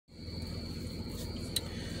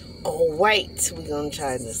Oh wait, we're gonna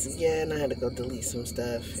try this again. I had to go delete some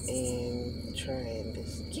stuff and try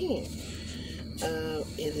this again.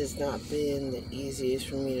 It has not been the easiest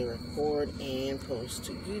for me to record and post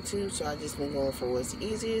to YouTube, so I just been going for what's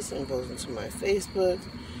easiest and posting to my Facebook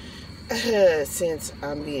since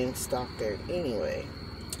I'm being stalked there anyway.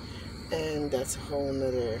 And that's a whole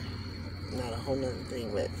nother, not a whole nother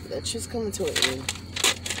thing, but that's just coming to an end.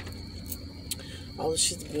 All the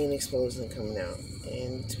shit's being exposed and coming out.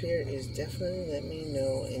 And Spirit is definitely letting me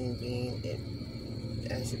know and being it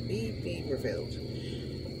as it be revealed.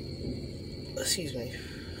 Excuse me.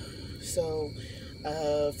 So,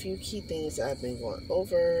 a few key things I've been going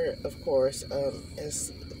over. Of course,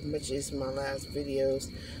 as much as my last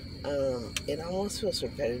videos, it almost feels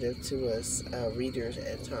repetitive to us readers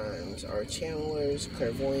at times, or channelers,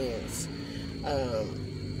 clairvoyants,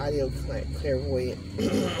 audio clairvoyant.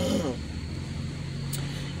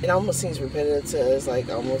 It almost seems repetitive to us, like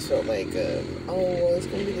almost felt like, oh, well, it's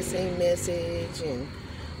going to be the same message, and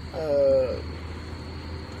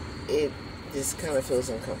it just kind of feels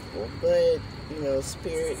uncomfortable. But, you know,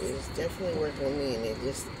 Spirit is definitely working on me, and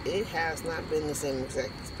it has not been the same exact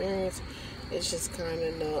experience. It's just kind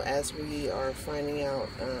of, as we are finding out,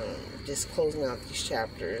 just closing out these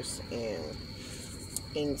chapters and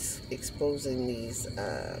exposing these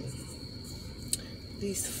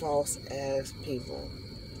false ass people.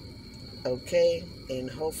 Okay,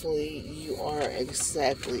 and hopefully you are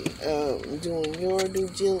exactly doing your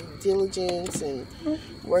due diligence and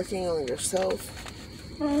working on yourself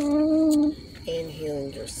and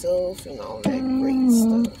healing yourself and all that great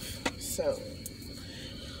stuff. So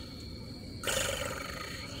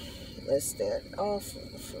let's start off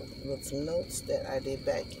with some notes that I did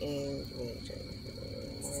back in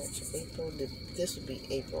March, April. This would be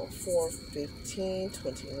April 4th,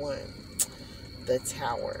 1521. The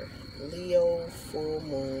Tower. Leo, full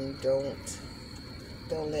moon, don't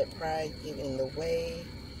let pride get in the way.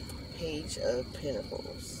 Page of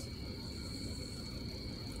Pentacles.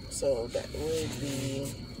 So that would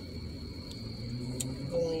be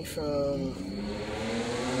going from,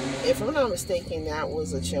 if I'm not mistaken, that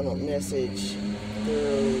was a channeled message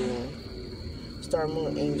through Star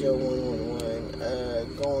Moon Angel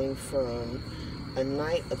 111, going from a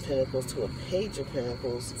Knight of Pentacles to a Page of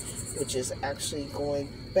Pentacles, which is actually going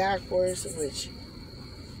backwards, which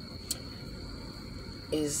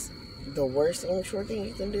is the worst immature thing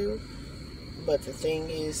you can do. But the thing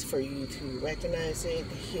is for you to recognize it,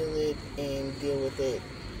 heal it, and deal with it,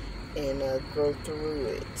 and grow through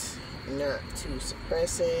it. Not to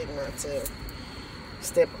suppress it, not to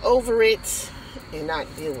step over it, and not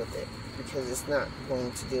deal with it, because it's not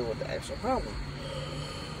going to deal with the actual problem.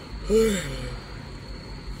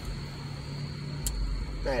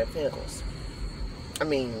 Knight of Pentacles. I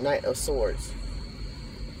mean, Knight of Swords.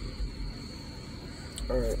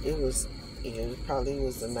 Or it probably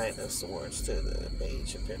was the Knight of Swords to the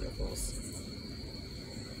Page of Pentacles.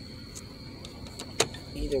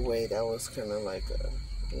 Either way, that was kind of like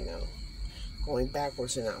going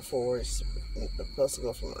backwards and not forwards. It's supposed to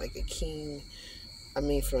go from like a king, from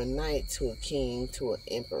a knight to a king to an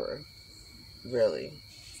emperor. Really.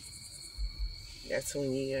 That's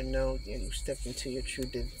when you step into your true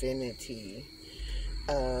divinity,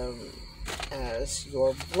 as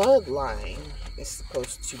your bloodline is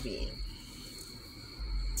supposed to be.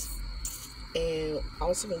 And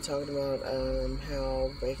also been talking about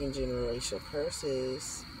how breaking generational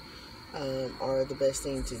curses are the best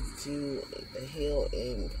thing to do to heal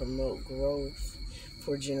and promote growth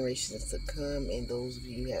for generations to come. And those of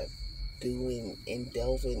you have doing and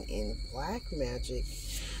delving in black magic,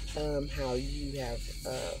 how you have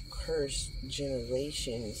cursed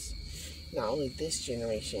generations, not only this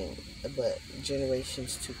generation, but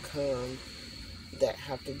generations to come, that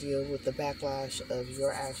have to deal with the backlash of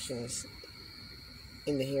your actions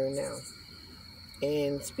in the here and now.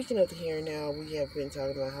 And speaking of the here and now, we have been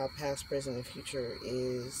talking about how past, present, and future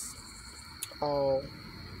is all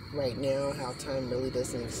right now, how time really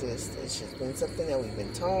doesn't exist. It's just been something that we've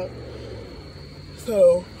been taught.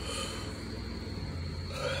 So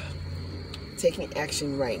taking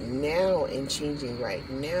action right now and changing right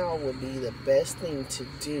now would be the best thing to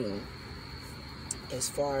do as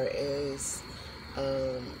far as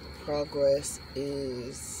progress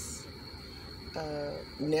is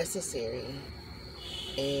necessary.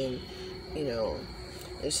 And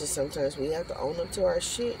it's just sometimes we have to own up to our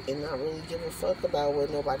shit and not really give a fuck about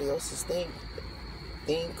what nobody else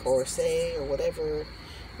think or say, or whatever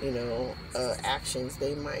actions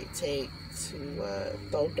they might take to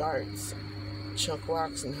throw darts, chunk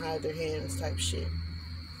rocks, and hide their hands type shit.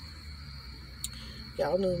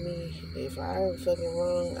 Y'all know me. If I'm fucking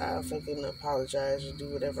wrong, I'll fucking apologize or do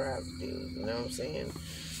whatever I have to do. You know what I'm saying?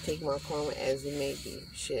 Take my karma as it may be.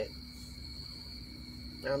 Shit.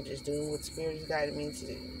 I'm just doing what Spirit has guided me to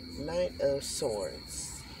do. Knight of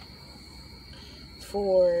Swords.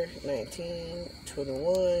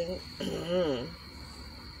 4/19/21.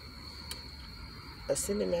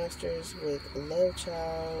 Ascended Masters with love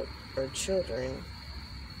child or children.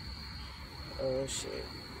 Oh shit.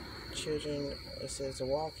 Children, it says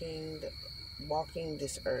walking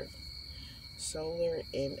this earth. Solar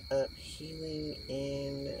and up, healing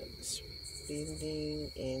and spending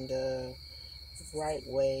in the right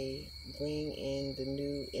way, bring in the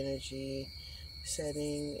new energy,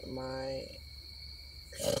 setting my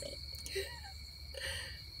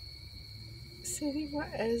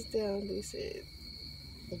ass down. They said,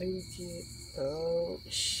 new kid. Oh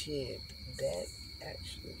shit, that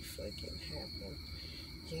actually fucking happened.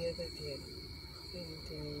 Yeah, that did.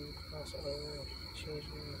 Anything crossover,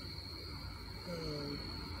 children, and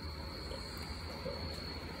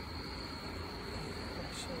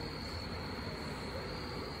action.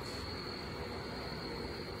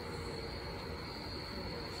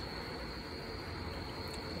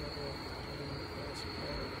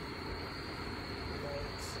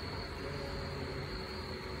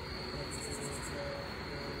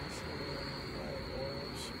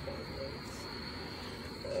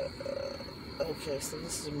 Okay, so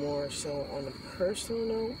this is more so on a personal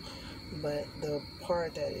note, but the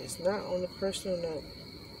part that is not on a personal note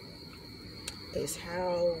is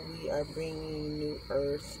how we are bringing New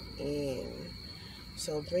Earth in.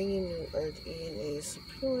 So bringing New Earth in is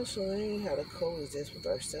pretty much learning how to coexist with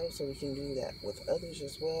ourselves so we can do that with others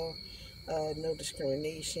as well. No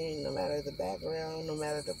discrimination, no matter the background, no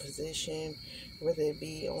matter the position, whether it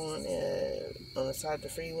be on the side of the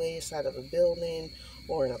freeway, side of a building,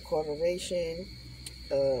 or in a corporation.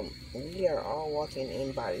 We are all walking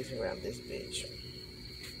in bodies around this bitch.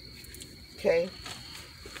 Okay?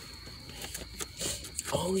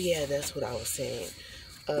 Oh yeah, that's what I was saying.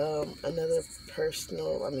 Another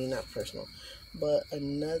not personal, but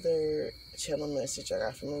another channel message I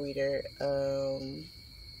got from a reader.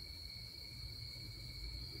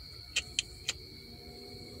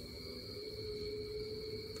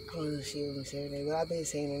 I don't know if she even say her name, but I've been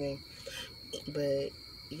saying her name. But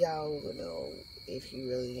y'all will know if you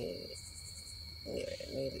really need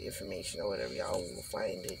the information or whatever. Y'all will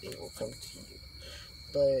find it. It will come to you.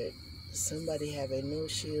 But somebody having no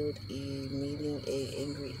shield is meeting a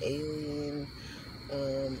angry alien.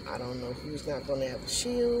 I don't know who's not going to have a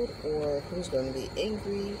shield or who's going to be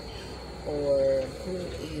angry or who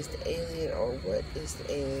is the alien or what is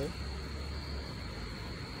the alien.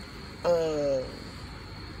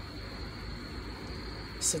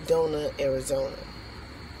 Sedona, Arizona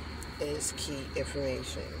is key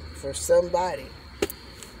information for somebody.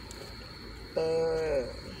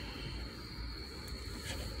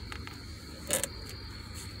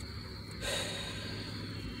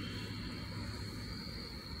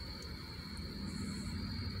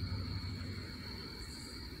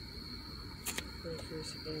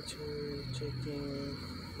 Workers interjecting,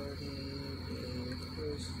 holding, and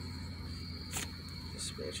course,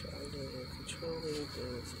 spirituality and controlling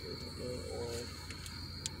things within or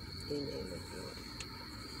in energy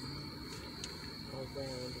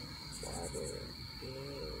around water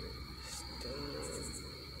and stand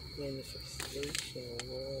manifestation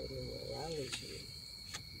world numerology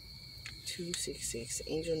 266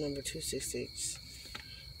 angel number 266.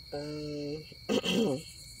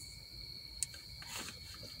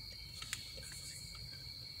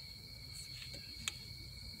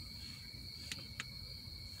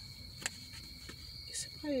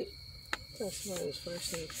 Somebody's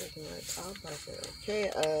first name fucking like I'll about that. Okay,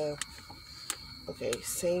 okay,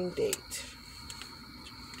 same date.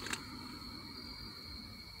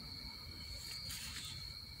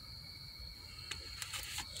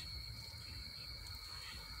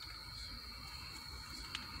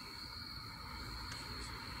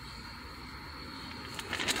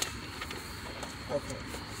 Okay.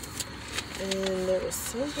 And there was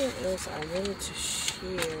something else I wanted to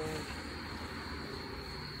share.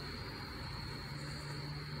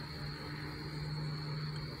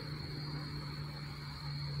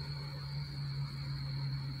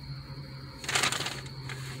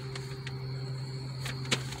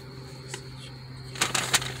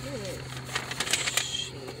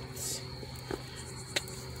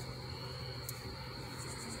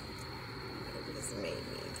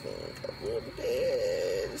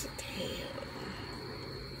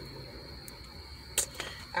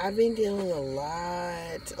 I've been dealing a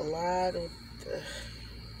lot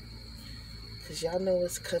with, Because y'all know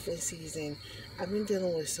it's cuffing season. I've been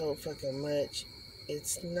dealing with so fucking much.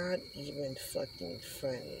 It's not even fucking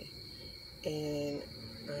funny. And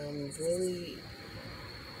I'm really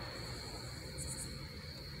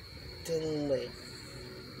dealing with,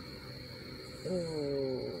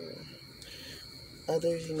 ooh,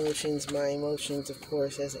 others' emotions, my emotions, of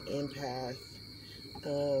course, as an empath.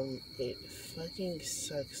 It fucking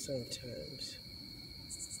sucks sometimes.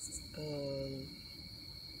 Um,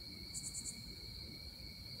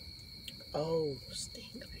 oh,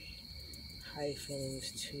 stingray. High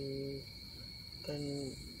feelings too.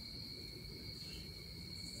 Un-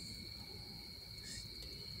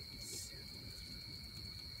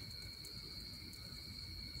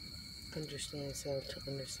 understand self to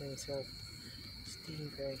understand self.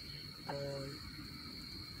 Stingray. Um,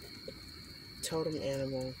 totem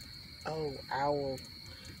animal. Oh, owl.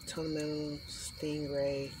 Totem animal.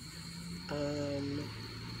 Stingray. Um,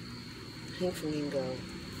 pink flamingo.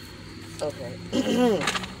 Okay.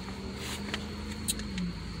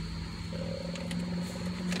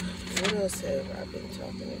 What else have I been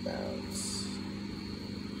talking about?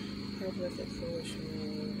 Perfect fruition.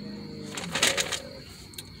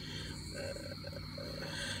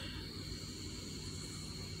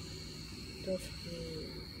 Don't forget.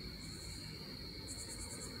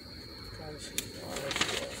 Gotta see all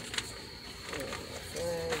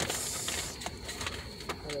flags.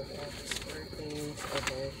 I love all the square things.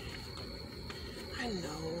 Okay. I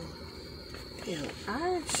know. Damn,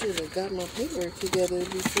 I should have got my paper together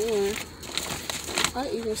before I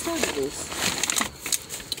even started this.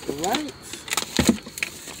 Right?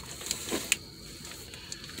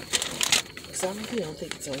 Because I really don't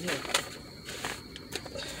think it's on here.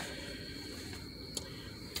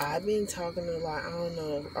 I've been talking a lot. I don't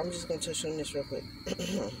know. I'm just going to touch on this real quick.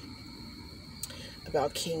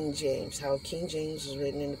 About King James. How King James was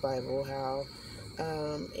written in the Bible. How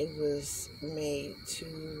it was made to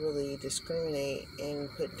really discriminate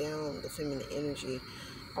and put down the feminine energy.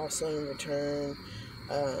 Also, in return,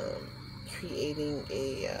 um, creating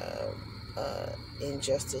a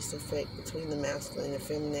injustice effect between the masculine and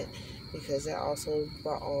feminine, because that also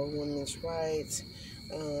brought on women's rights.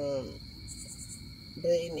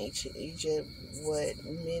 But in Egypt, what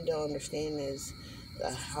men don't understand is the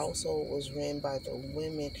household was ran by the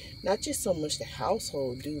women. Not just so much the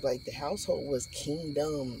household, dude. Like, the household was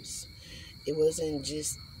kingdoms. It wasn't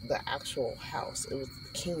just the actual house. It was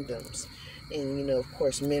kingdoms. And, of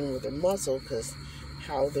course, men were the muscle, because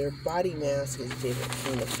how their body mass is different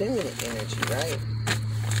from the feminine energy, right?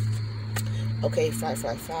 Okay,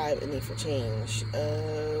 555, a need for change.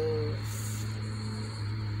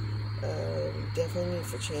 Definitely need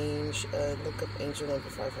for change. Look up angel number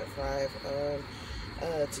 555.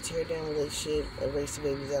 To tear down relationship, erase the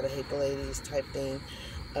babies out of hate the ladies type thing.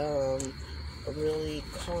 Really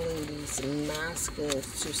calling these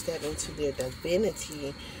masculines to step into their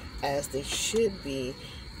divinity as they should be,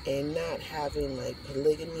 and not having like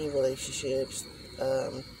polygamy relationships,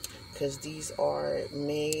 because these are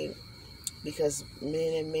made because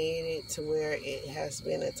men have made it to where it has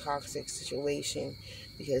been a toxic situation,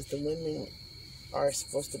 because the women are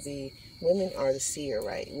supposed to be, women are the seer,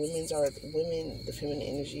 right? Women, the feminine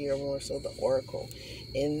energy, are more so the oracle,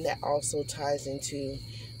 and that also ties into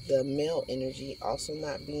the male energy also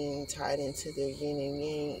not being tied into their yin and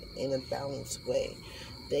yang in a balanced way.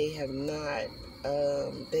 They have not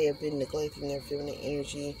they have been neglecting their feminine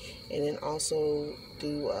energy, and then also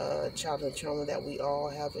through childhood trauma that we all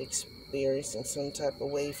have experienced in some type of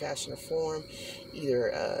way, fashion, or form,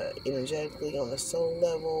 either energetically on the soul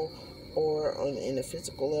level, or in a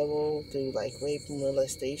physical level through like rape and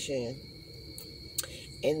molestation,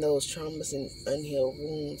 and those traumas and unhealed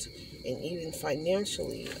wounds, and even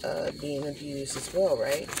financially being abused as well,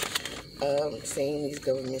 right? Saying these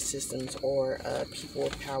government systems, or people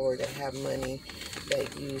with power that have money,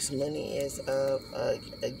 that use money as a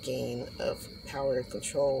gain of power and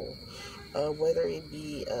control, whether it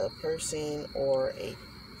be a person or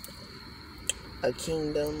a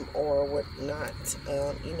kingdom or whatnot,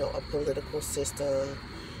 a political system,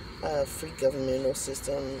 a free governmental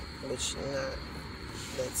system, which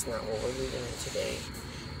that's not what we're living in today.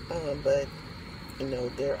 But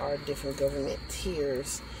there are different government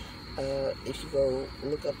tiers. If you go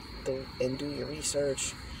look up and do your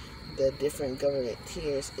research, the different government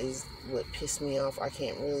tiers is what pissed me off. I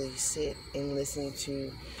can't really sit and listen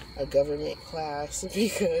to a government class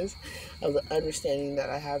because of the understanding that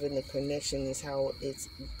I have in the connection is how it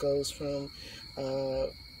goes from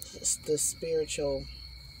the spiritual,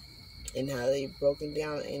 and how they've broken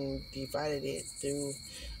down and divided it through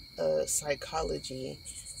psychology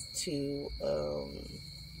to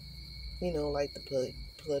like the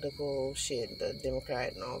political shit, the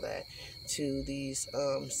Democrat and all that, to these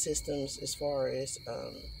systems as far as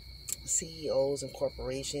CEOs and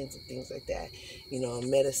corporations and things like that,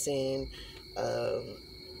 medicine, um,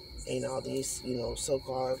 and all these,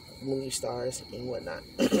 so-called movie stars and whatnot,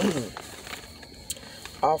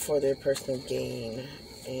 all for their personal gain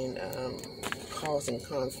and causing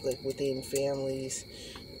conflict within families,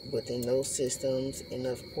 within those systems. And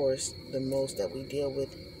of course, the most that we deal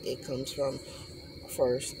with, it comes from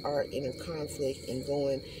first our inner conflict and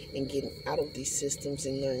going and getting out of these systems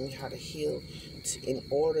and learning how to heal in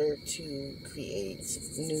order to create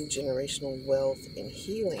new generational wealth. And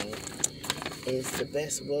healing is the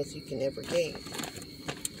best wealth you can ever gain.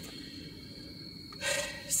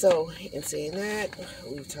 So, in saying that,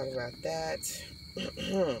 we've talked about that.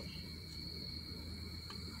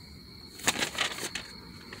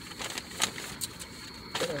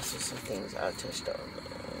 What else are some things I touched on?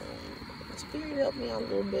 Spirit, help me out a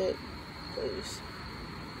little bit, please.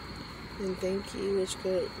 And thank you. It's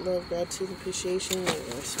good. Love, gratitude, appreciation,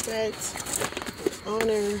 and respect,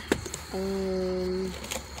 honor. I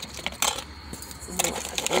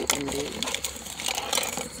opened it.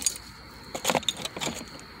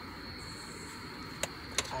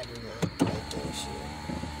 I do not like that shit.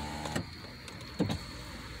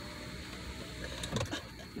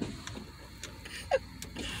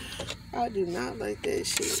 I do not like that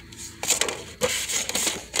shit.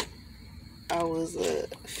 I was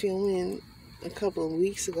filming a couple of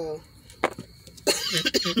weeks ago.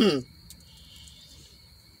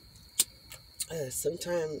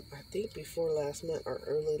 Sometime, I think before last month or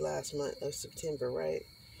early last month of September, right?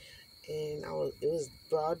 And it was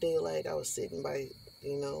broad daylight. I was sitting by,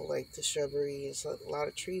 like the shrubbery. It's a lot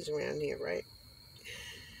of trees around here, right?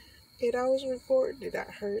 And I was recording and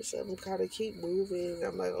I heard something kind of keep moving.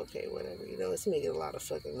 I'm like, okay, whatever, it's making a lot of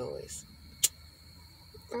fucking noise.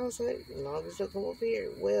 I was like, as long as it come up here.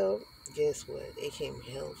 Well, guess what? It came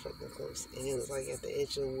hell fucking close. And it was like at the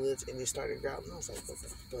edge of the woods and it started growling. I was like, what the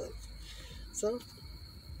fuck? So,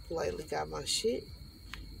 politely got my shit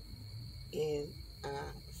and I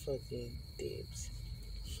fucking dibs.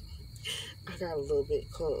 I got a little bit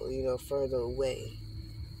close, further away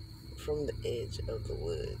from the edge of the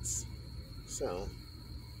woods. So,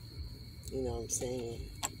 you know what I'm saying?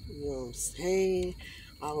 You know what I'm saying?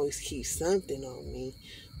 I always keep something on me,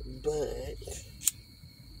 but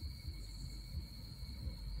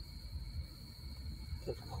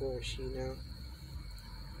of course,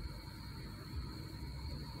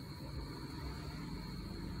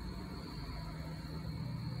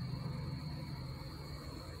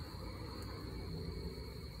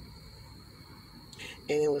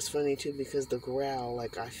 And it was funny too because the growl,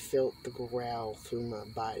 like I felt the growl through my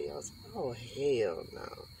body. I was like, oh hell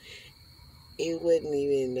no. It wasn't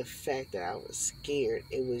even the fact that I was scared.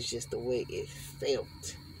 It was just the way it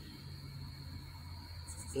felt.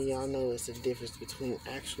 And y'all know it's a difference between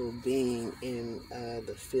actual being and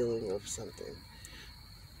the feeling of something.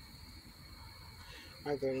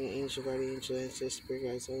 Our guardian angel, ancestor, spirit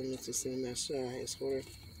guides, elements, the same master, highest order.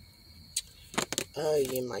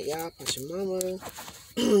 Yeah, my y'all, Pachamama.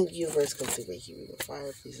 Universe, come to make you even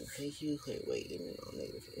fire, please and thank you. Clear away any all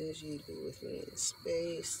negative energy. Be with me in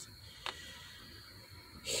space.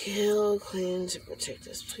 Heal, cleanse, and protect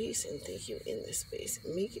us, please, and thank you in this space.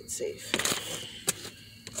 Make it safe.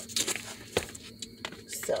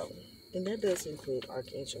 So, and that does include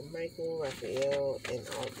Archangel Michael, Raphael, and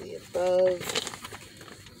all the above.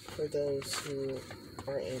 For those who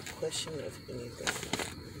are in question of anything.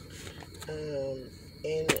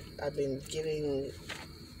 And I've been giving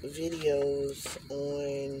videos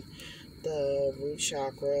on the root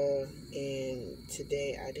chakra, and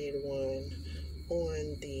today I did one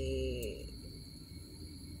on the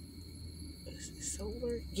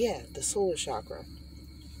the solar chakra.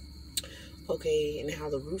 Okay, and how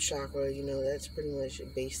the root chakra, that's pretty much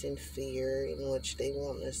based in fear, in which they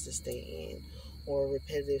want us to stay in, or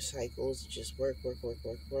repetitive cycles, just work,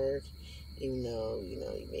 even though, you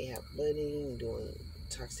may have budding, doing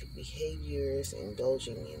toxic behaviors,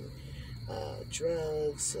 indulging in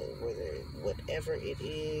drugs, whatever it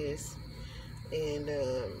is, and,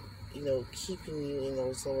 keeping you in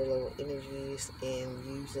those lower level energies and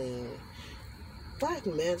using black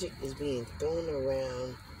magic is being thrown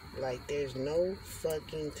around like there's no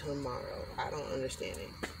fucking tomorrow. I don't understand it.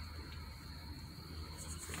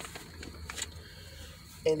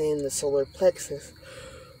 And then the solar plexus.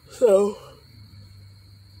 So,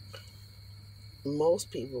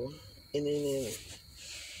 most people, and then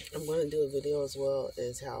I'm going to do a video as well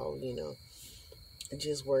as how,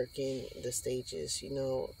 just working the stages,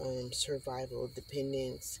 survival,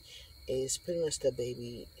 dependence, is pretty much the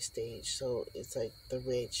baby stage. So it's like the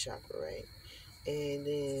red chakra, right? And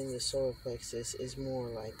then the solar plexus is more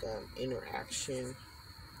like interaction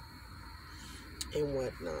and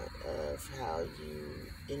whatnot of how you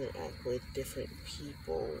interact with different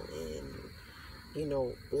people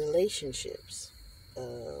and relationships,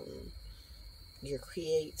 um, your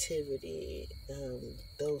creativity,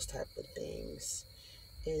 those type of things.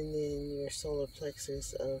 And then your solar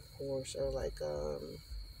plexus, of course, are like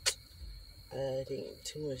I didn't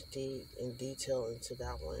too much in detail into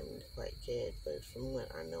that one quite yet, but from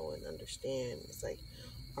what I know and understand, it's like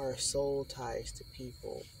our soul ties to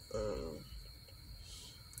people.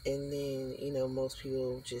 And then most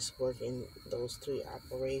people just work in those three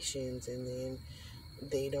operations, and then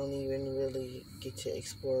they don't even really get to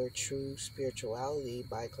explore true spirituality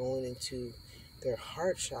by going into their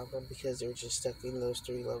heart chakra, because they're just stuck in those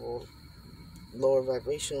three level lower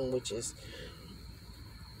vibration, which is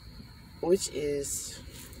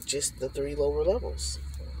just the three lower levels.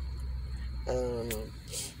 Um,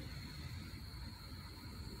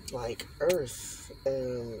 like Earth,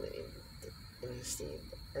 let's see,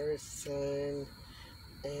 Earth, Sun,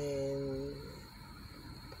 and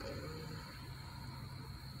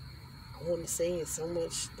I want to say it's so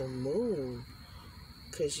much the Moon,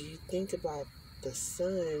 because you think about the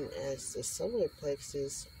Sun as the solar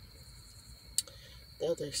plexus. The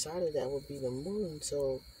other side of that would be the Moon.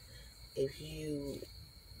 So if you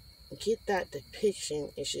get that depiction,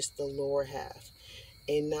 it's just the lower half,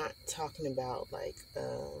 and not talking about like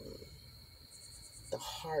the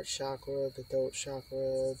heart chakra, the throat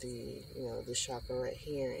chakra, the chakra right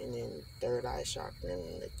here, and then third eye chakra,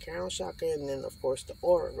 and the crown chakra, and then of course the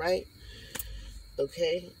aura, right?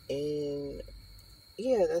 Okay, and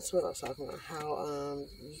yeah, that's what I was talking about. How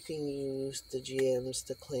you can use the gems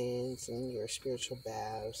to cleanse and your spiritual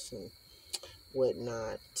baths and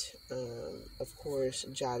whatnot. Of course,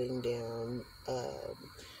 jotting down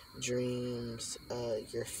dreams,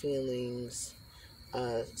 your feelings,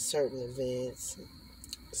 certain events,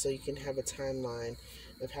 so you can have a timeline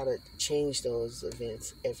of how to change those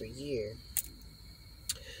events every year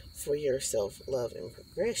for your self love and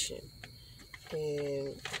progression,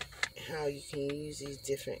 and how you can use these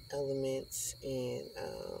different elements and,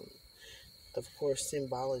 of course,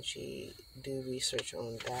 symbology. Do research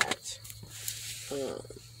on that. Um,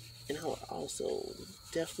 and I would also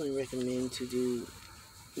definitely recommend to do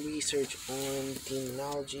research on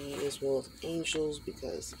demonology as well as angels,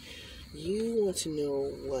 because you want to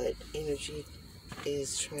know what energy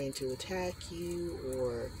is trying to attack you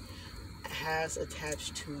or has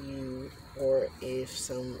attached to you, or if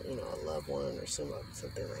some a loved one or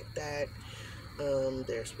something like that.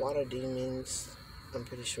 There's water demons, I'm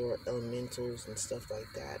pretty sure, elementals and stuff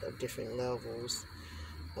like that of different levels.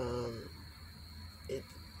 um, it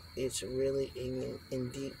it's really in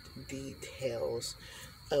deep details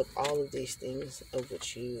of all of these things of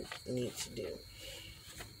what you need to do.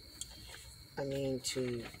 I mean,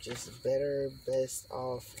 to just best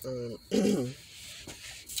off,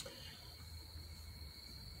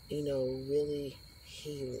 really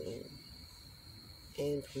healing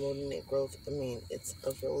and promoting that growth. I mean, it's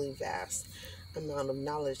a really vast amount of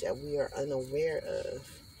knowledge that we are unaware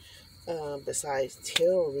of. Besides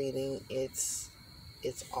tarot reading, it's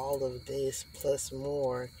all of this plus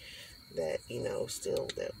more that still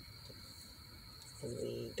that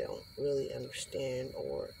we don't really understand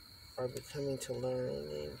or are becoming to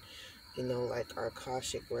learn. And like our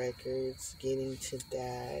Akashic records, getting to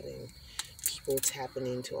that, and people tapping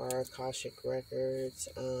into our Akashic records.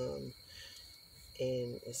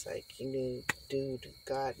 And it's like, dude,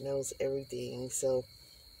 God knows everything. So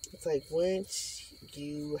it's like, once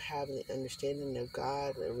you have an understanding of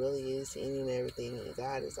God, it really is any and everything, and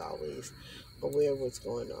God is always aware of what's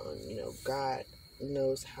going on. God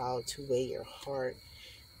knows how to weigh your heart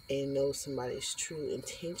and know somebody's true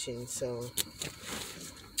intention. So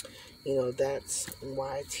that's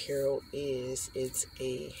why tarot it's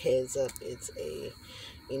a heads up. It's a,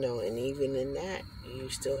 and even in that, you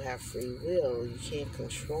still have free will. You can't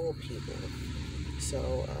control people.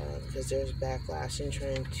 So, because there's backlash in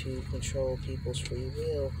trying to control people's free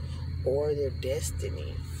will or their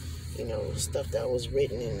destiny. Stuff that was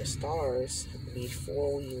written in the stars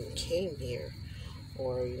before we even came here,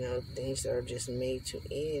 or things that are just made to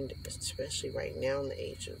end, especially right now in the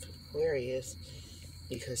age of Aquarius,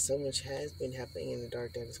 because so much has been happening in the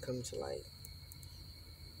dark that has come to light.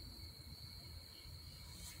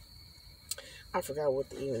 I forgot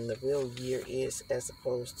what even the real year is, as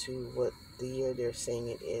opposed to what the year they're saying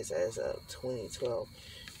it is as of 2012.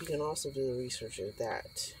 You can also do the research of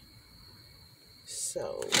that.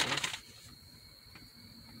 So,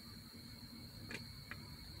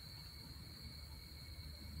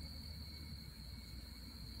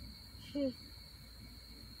 Hmm.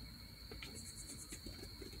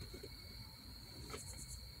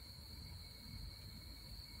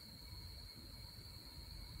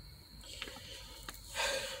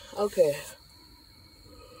 Okay.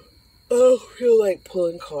 I don't feel like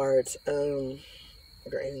pulling cards,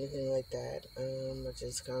 or anything like that. I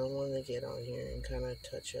just kind of want to get on here and kind of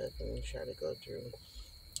touch up and try to go through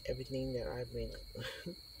everything that I've been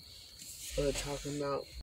talking about